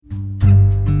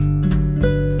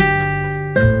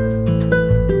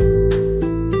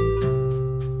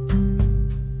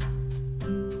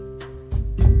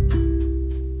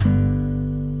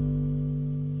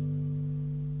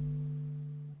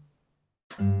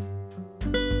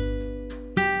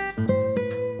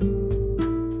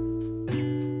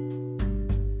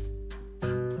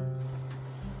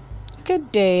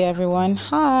Good day, everyone.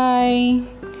 Hi.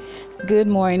 Good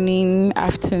morning,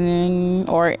 afternoon,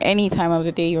 or any time of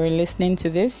the day you're listening to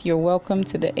this. You're welcome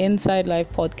to the Inside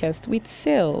Life podcast with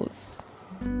Sales.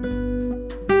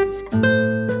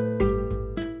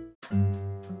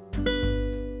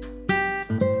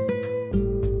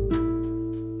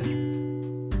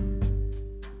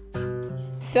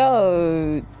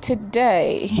 So,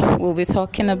 today we'll be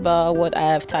talking about what I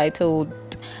have titled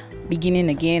beginning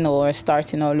again or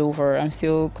starting all over. I'm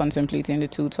still contemplating the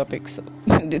two topics,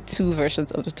 the two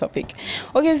versions of the topic.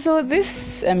 Okay, so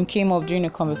this came up during a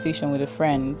conversation with a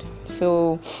friend.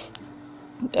 So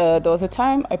there was a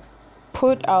time I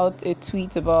put out a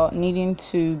tweet about needing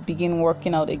to begin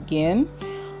working out again.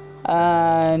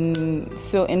 And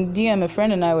so in DM, a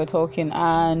friend and I were talking,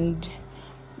 and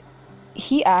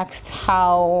he asked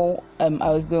how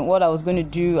what I was going to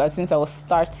do since I was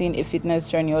starting a fitness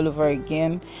journey all over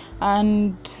again,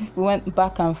 and we went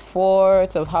back and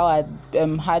forth of how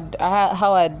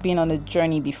how I'd been on a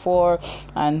journey before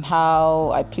and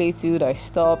how I plateaued, I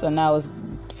stopped, and I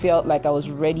felt like I was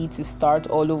ready to start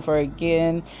all over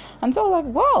again. And so I was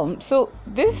like, wow, so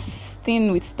this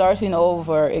thing with starting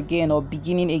over again or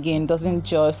beginning again doesn't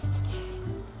just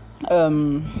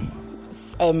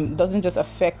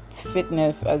affect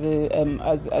fitness as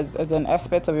an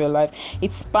aspect of your life.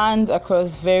 It spans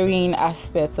across varying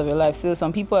aspects of your life. So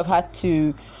some people have had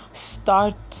to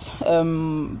start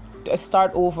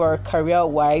over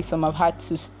career-wise. Some have had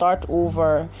to start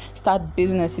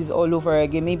businesses all over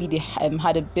again. Maybe they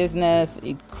had a business,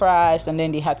 it crashed, and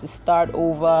then they had to start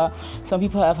over. Some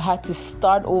people have had to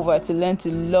start over to learn to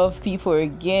love people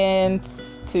again,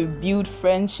 to build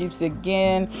friendships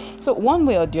again. So one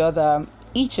way or the other,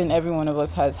 each and every one of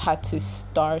us has had to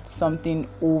start something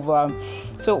over.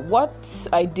 So what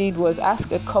I did was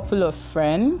ask a couple of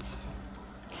friends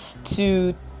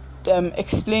to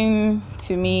explain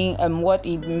to me what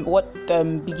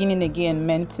beginning again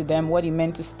meant to them, what it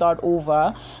meant to start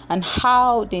over, and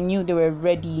how they knew they were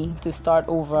ready to start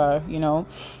over,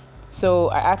 So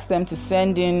I asked them to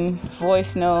send in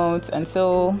voice notes, and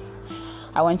so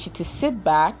I want you to sit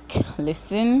back,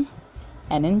 listen,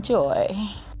 and enjoy.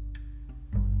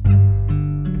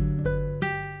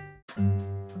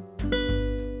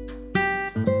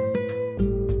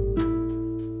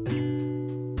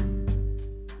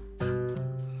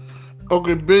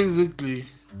 Okay, basically,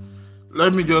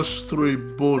 let me just throw a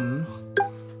bone.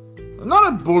 Not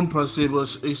a bone per se,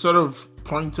 but a sort of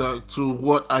pointer to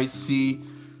what I see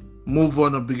move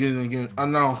on or begin again.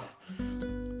 And now,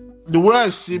 the way I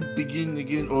see begin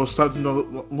again or starting or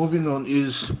moving on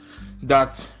is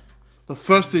that the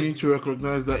first thing you need to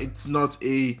recognize that it's not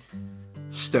a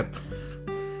step.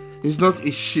 It's not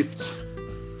a shift.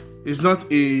 It's not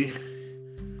a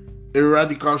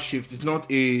radical shift. It's not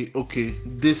okay,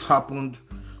 this happened,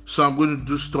 so I'm going to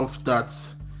do stuff that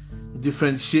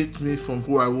differentiates me from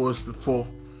who I was before.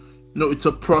 No, it's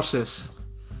a process.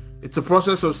 It's a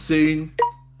process of saying,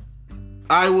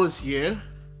 I was here,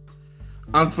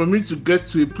 and for me to get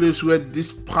to a place where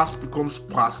this past becomes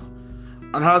past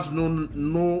and has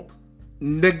no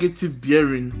negative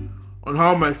bearing on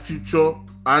how my future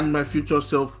and my future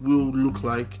self will look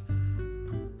like.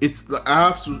 It's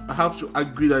I have to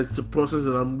agree that it's a process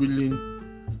that I'm willing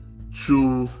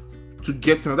to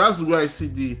get to. That's where I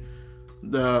see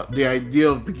the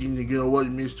idea of beginning again, or what it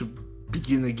means to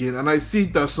begin again. And I see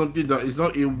it as something that is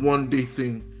not a one day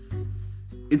thing.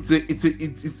 It's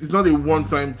not a one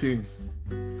time thing.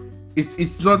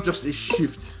 It's not just a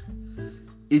shift.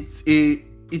 It's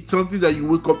something that you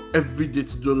wake up every day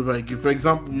to do over again. For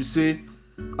example, we say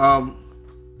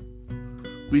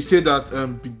that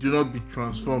do not be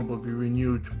transformed but be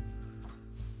renewed.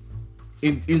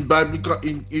 In biblical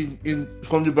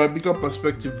from the biblical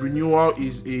perspective, renewal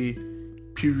is a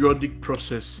periodic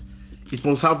process. It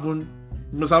must happen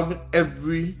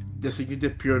every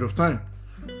designated period of time.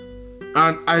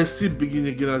 And I see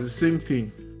beginning again as the same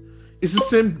thing. It's the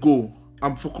same goal.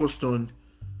 I'm focused on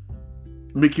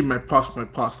making my past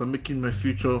and making my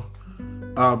future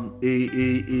a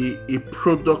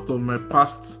product of my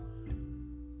past,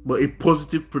 but a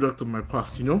positive product of my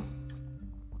past, and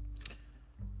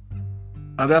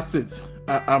that's it.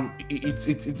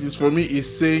 It is for me. It's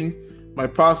saying my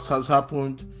past has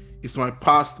happened. It's my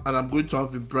past, and I'm going to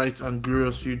have a bright and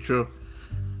glorious future,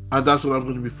 and that's what I'm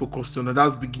going to be focused on. And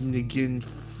that's beginning again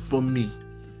for me.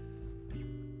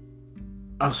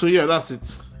 And so yeah, that's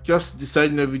it. Just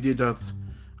deciding every day that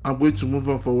I'm going to move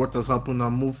on for what has happened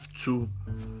and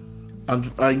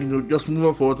just move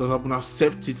on for what has happened,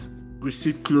 accept it,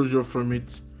 receive closure from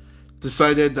it,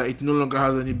 decided that it no longer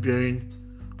has any bearing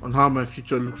on how my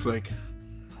future looks like.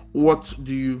 What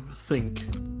do you think?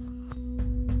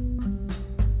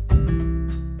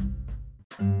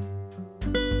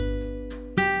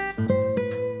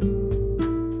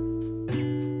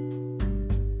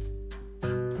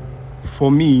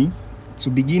 For me, to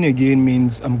begin again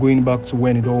means I'm going back to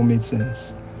when it all made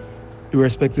sense.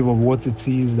 Irrespective of what it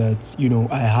is that,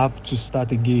 I have to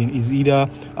start again, is either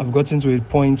I've gotten to a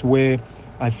point where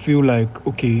I feel like,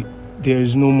 okay, there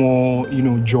is no more,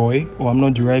 joy, or I'm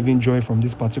not deriving joy from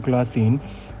this particular thing.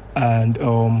 And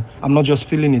I'm not just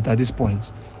feeling it at this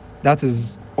point. That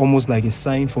is almost like a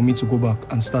sign for me to go back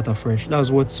and start afresh. That's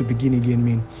what to begin again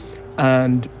mean.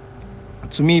 And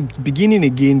to me, beginning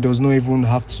again does not even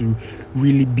have to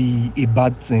really be a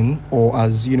bad thing, or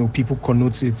as people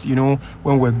connote it.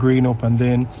 When we're growing up, and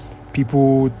then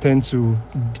people tend to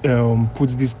put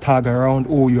this tag around,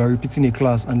 oh, you are repeating a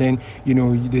class, and then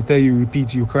they tell you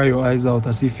repeat, you cry your eyes out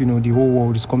as if the whole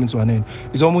world is coming to an end.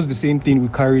 It's almost the same thing we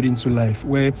carried into life,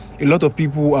 where a lot of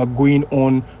people are going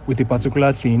on with a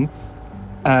particular thing,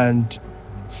 and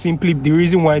simply the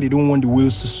reason why they don't want the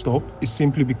wheels to stop is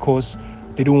simply because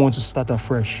they don't want to start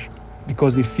afresh,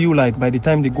 because they feel like by the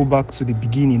time they go back to the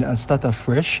beginning and start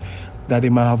afresh, that they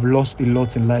might have lost a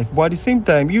lot in life. But at the same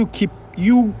time, you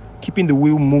keeping the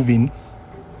wheel moving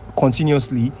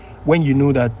continuously when you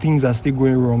know that things are still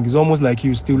going wrong, it's almost like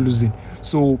you're still losing.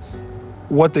 So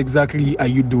what exactly are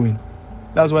you doing?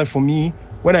 That's why for me,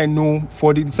 when I know,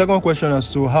 for the second question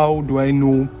as to how do I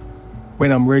know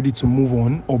when I'm ready to move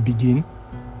on or begin,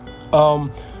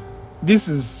 this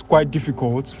is quite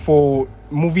difficult. For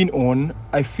moving on,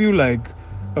 I feel like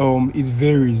it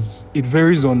varies. It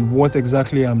varies on what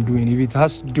exactly I'm doing. If it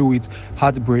has to do with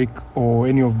heartbreak or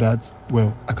any of that,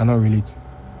 well, I cannot relate.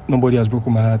 Nobody has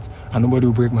broken my heart, and nobody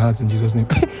will break my heart in Jesus' name.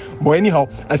 But anyhow,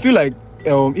 I feel like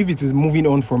if it is moving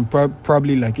on from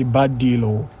probably like a bad deal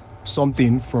or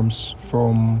something,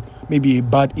 from maybe a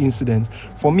bad incident,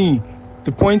 for me,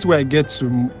 the point where I get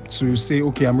to say,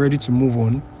 okay, I'm ready to move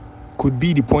on, could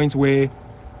be the point where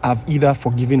I've either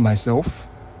forgiven myself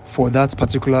for that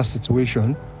particular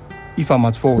situation, if I'm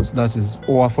at fault, that is,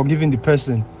 or I've forgiven the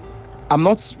person. I'm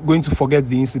not going to forget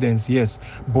the incidents, yes,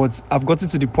 but I've gotten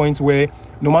to the point where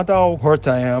no matter how hurt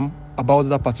I am about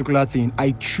that particular thing,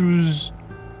 I choose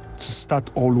to start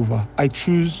all over. I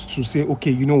choose to say,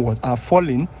 okay, you know what, I've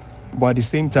fallen, but at the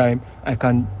same time, I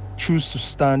can choose to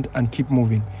stand and keep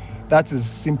moving. That is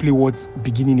simply what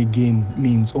beginning again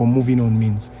means, or moving on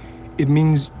means. It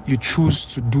means you choose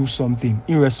to do something,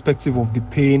 irrespective of the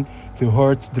pain, the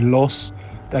hurt, the loss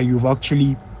that you've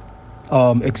actually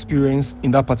experienced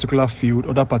in that particular field,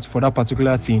 or for that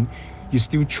particular thing. You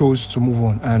still chose to move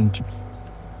on, and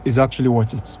it's actually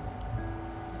worth it.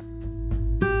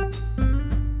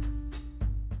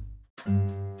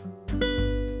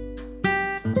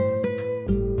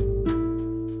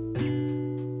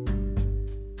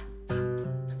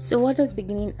 So, what does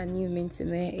beginning anew mean to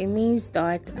me? It means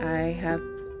that I have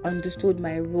understood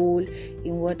my role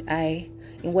in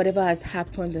whatever has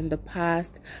happened in the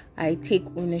past. I take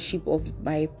ownership of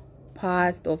my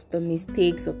past, of the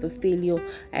mistakes, of the failure.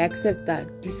 I accept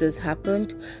that this has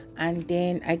happened, and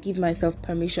then I give myself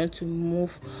permission to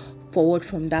move forward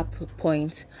from that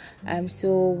point.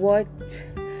 So what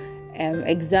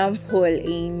example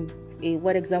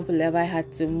what example have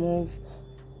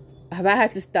I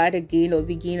had to start again or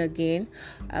begin again?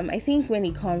 I think when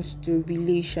it comes to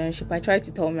relationship, I try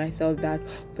to tell myself that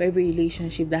for every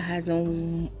relationship that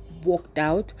hasn't worked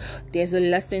out, there's a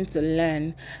lesson to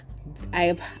learn.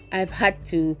 I've had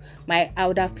to I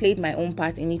would have played my own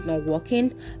part in it not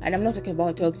working, and I'm not talking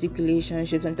about toxic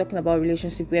relationships. I'm talking about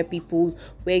relationships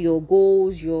where your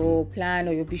goals, your plan,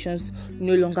 or your visions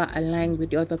no longer align with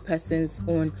the other person's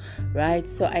own, right?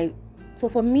 So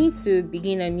for me to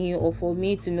begin anew, or for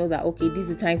me to know that, okay, this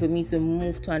is the time for me to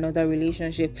move to another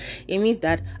relationship, it means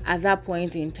that at that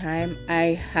point in time,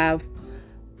 I have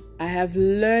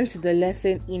learned the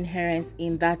lesson inherent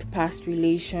in that past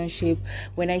relationship.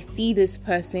 When I see this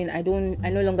person, I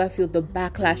no longer feel the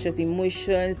backlash of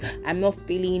emotions. I'm not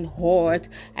feeling hurt.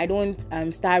 I don't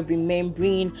start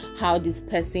remembering how this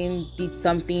person did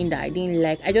something that I didn't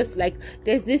like. I just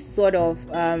there's this sort of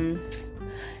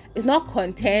it's not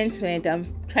contentment.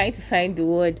 I'm trying to find the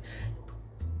word.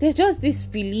 There's just this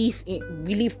relief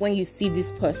when you see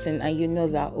this person and you know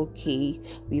that, okay,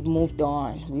 we've moved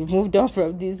on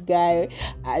from this guy,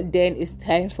 and then it's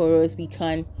time for us. We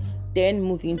can then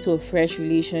move into a fresh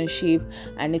relationship,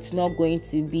 and it's not going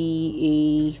to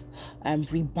be a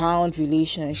rebound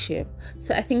relationship.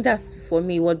 So I think that's, for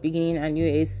me, what beginning anew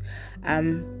is.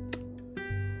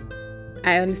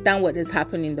 I understand what has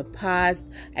happened in the past.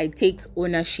 I take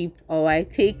ownership for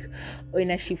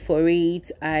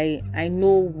it. I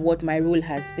know what my role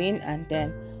has been, and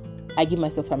then I give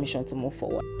myself permission to move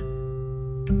forward.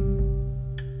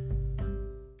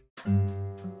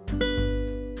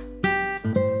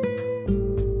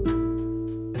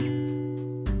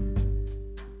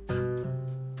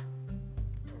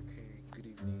 Okay, good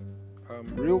evening.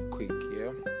 Real quick,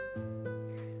 yeah.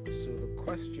 So the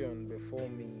question before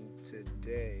me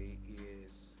today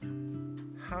is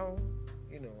how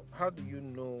do you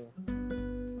know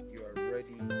you are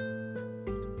ready to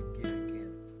begin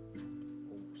again?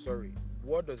 Oh, sorry,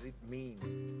 what does it mean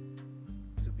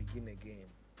to begin again?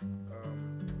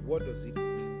 What does it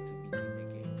mean to begin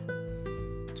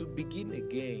again? To begin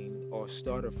again or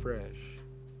start afresh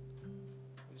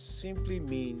simply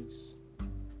means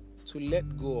to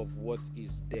let go of what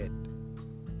is dead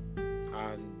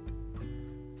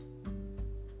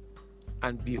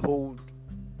and behold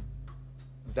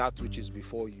that which is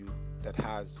before you that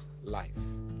has life.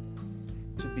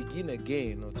 To begin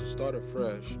again or to start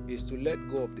afresh is to let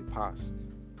go of the past,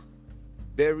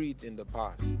 bury it in the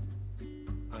past,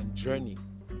 and journey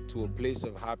to a place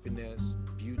of happiness,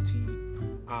 beauty,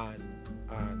 and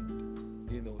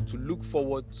to look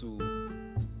forward to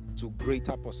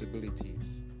greater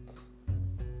possibilities.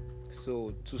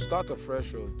 So to start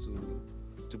afresh or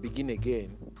to begin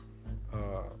again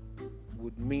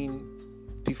would mean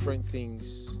different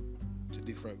things to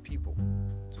different people.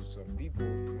 To some people,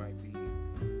 it might be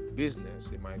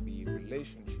business, it might be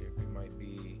relationship, it might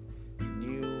be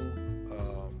new,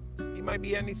 it might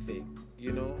be anything.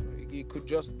 It could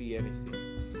just be anything.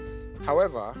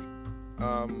 However,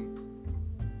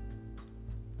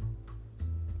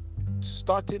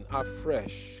 starting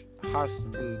afresh has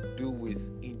to do with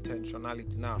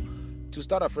intentionality. Now, to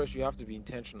start afresh, you have to be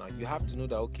intentional. You have to know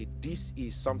that, okay, this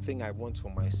is something I want for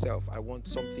myself. I want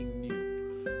something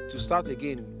new. To start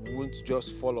again won't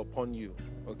just fall upon you,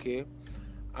 okay?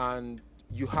 And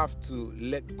you have to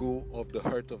let go of the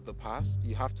hurt of the past.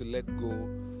 You have to let go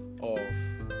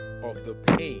of the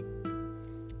pain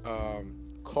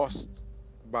caused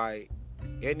by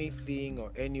anything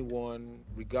or anyone,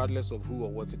 regardless of who or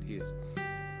what it is.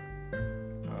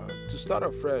 To start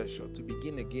afresh or to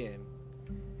begin again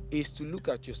is to look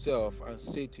at yourself and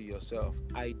say to yourself,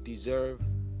 I deserve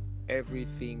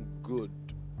everything good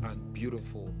and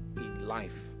beautiful in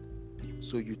life.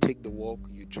 So you take the walk,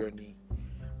 you journey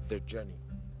the journey.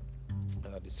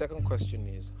 The second question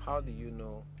is, how do you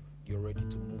know you're ready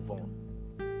to move on?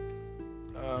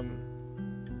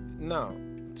 Now,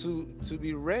 to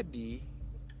be ready,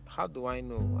 how do I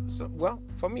know? Well,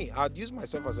 for me, I'd use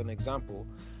myself as an example.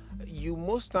 You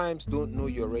most times don't know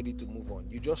you're ready to move on.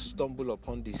 You just stumble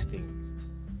upon these things.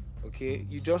 Okay?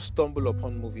 You just stumble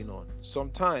upon moving on.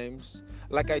 Sometimes,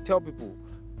 like I tell people,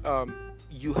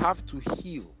 you have to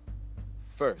heal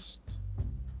first.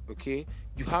 Okay?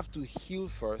 You have to heal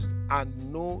first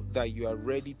and know that you are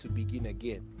ready to begin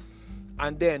again.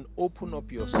 And then open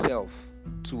up yourself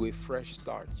to a fresh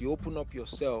start. You open up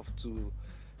yourself to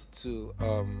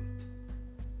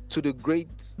the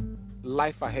great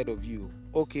life ahead of you.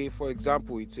 Okay, for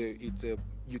example, it's a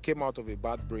you came out of a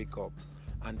bad breakup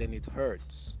and then it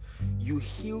hurts. You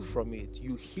heal from it.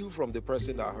 You heal from the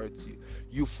person that hurts you.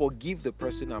 You forgive the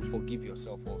person and forgive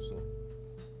yourself also.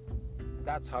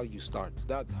 That's how you start.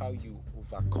 That's how you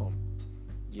overcome.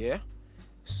 Yeah?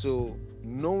 So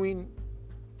knowing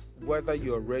whether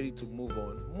you're ready to move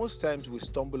on, most times we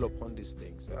stumble upon these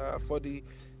things. For the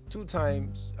 2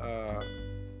 times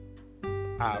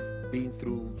I've been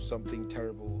through something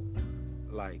terrible,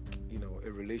 like a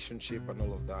relationship and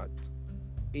all of that,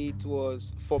 it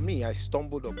was, for me, I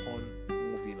stumbled upon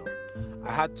moving on.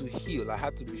 I had to heal. I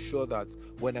had to be sure that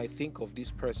when I think of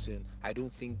this person, I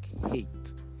don't think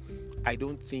hate. I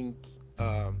don't think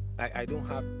I don't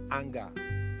have anger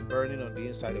burning on the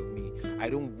inside of me. I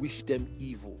don't wish them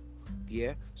evil.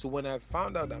 Yeah. So when I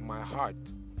found out that my heart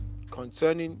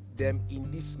concerning them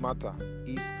in this matter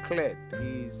is cleared,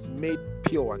 is made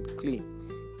pure and clean,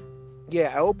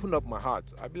 yeah, I open up my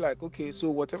heart. I'll be like, okay, so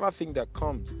whatever thing that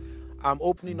comes, I'm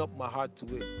opening up my heart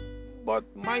to it. But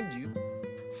mind you,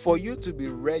 for you to be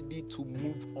ready to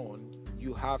move on,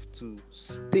 you have to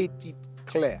state it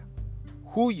clear.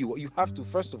 Who you are, you have to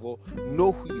first of all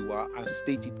know who you are and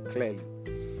state it clearly.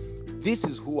 This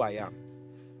is who I am.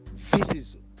 This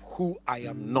is who I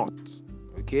am not.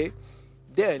 Okay?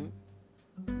 Then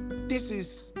this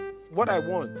is what I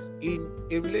want in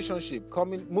a relationship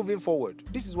moving forward.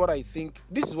 This is what I think,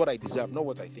 this is what I deserve, not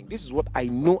what I think. This is what I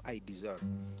know I deserve.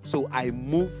 So I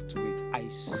move to it. I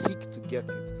seek to get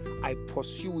it. I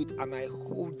pursue it and I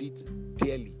hold it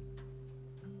dearly.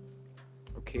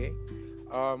 Okay.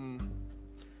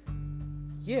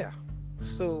 Yeah.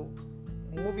 So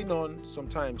moving on,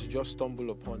 sometimes you just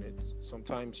stumble upon it.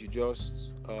 Sometimes you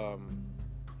just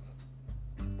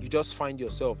find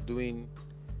yourself doing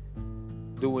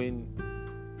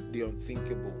the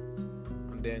unthinkable,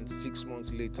 and then 6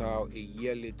 months later, a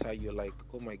year later, you're like,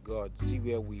 oh my God, see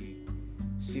where we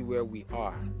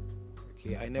are.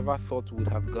 Okay, I never thought we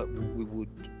would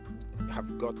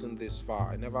have gotten this far.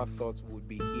 I never thought we would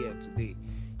be here today.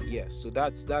 Yes, so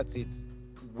that's it.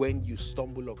 When you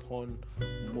stumble upon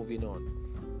moving on.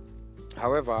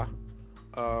 However,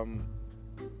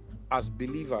 as a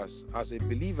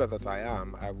believer that I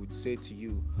am, I would say to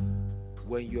you,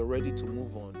 when you're ready to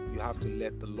move on, you have to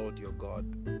let the Lord your God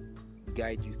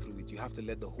guide you through it. You have to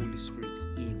let the Holy Spirit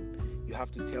in. You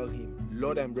have to tell him,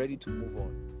 Lord, I'm ready to move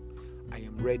on. I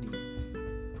am ready.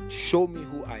 Show me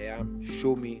who I am.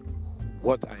 Show me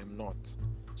what I am not.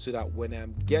 So that when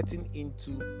I'm getting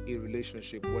into a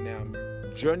relationship, when I'm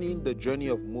journeying the journey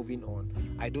of moving on,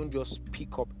 I don't just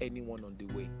pick up anyone on the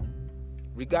way.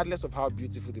 Regardless of how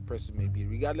beautiful the person may be,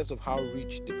 regardless of how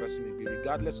rich the person may be,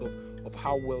 regardless of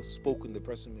how well spoken the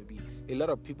person may be, a lot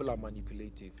of people are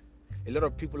manipulative. A lot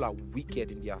of people are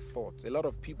wicked in their thoughts. A lot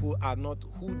of people are not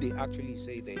who they actually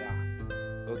say they are.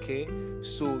 Okay?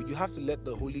 So you have to let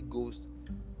the Holy Ghost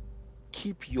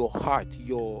keep your heart,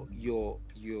 your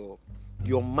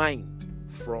mind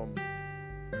from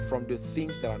the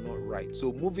things that are not right.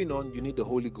 So moving on, you need the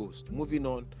Holy Ghost. Moving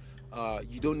on,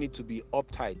 you don't need to be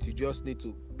uptight. You just need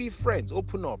to be friends,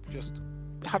 open up, just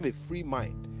have a free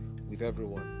mind with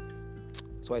everyone.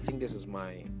 So I think this is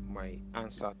my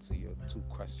answer to your 2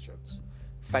 questions.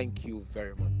 Thank you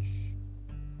very much.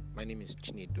 My name is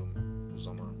Chinedum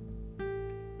Uzoma.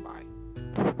 Bye.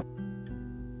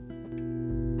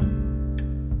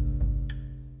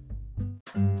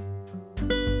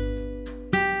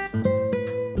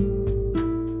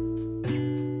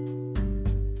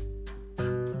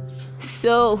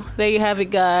 So there you have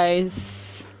it,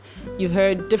 guys. You've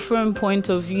heard different point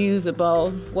of views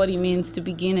about what it means to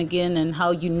begin again and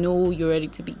how you know you're ready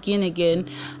to begin again.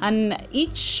 And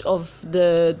each of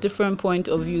the different point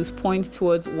of views points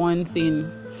towards one thing.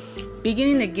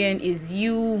 Beginning again is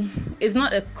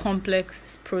not a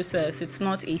complex process. It's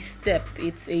not a step.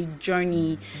 It's a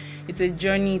journey. It's a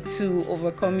journey to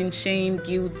overcoming shame,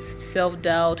 guilt,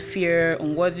 self-doubt, fear,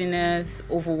 unworthiness,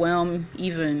 overwhelm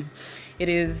even. It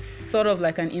is sort of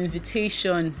like an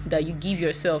invitation that you give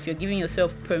yourself. You're giving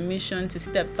yourself permission to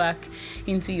step back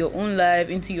into your own life,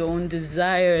 into your own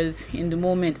desires in the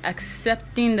moment,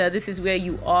 accepting that this is where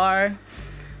you are,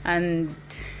 and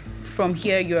from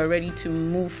here you are ready to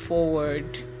move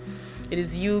forward. It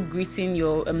is you greeting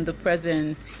your the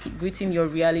present, greeting your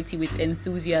reality with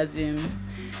enthusiasm.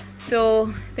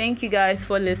 So thank you guys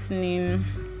for listening.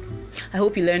 I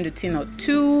hope you learned a thing or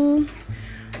two.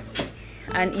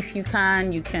 And if you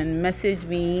can message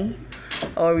me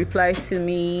or reply to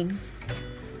me,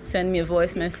 send me a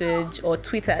voice message or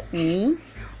tweet at me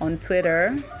on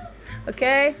Twitter.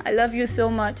 Okay? I love you so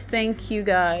much. Thank you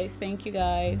guys.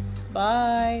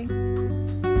 Bye.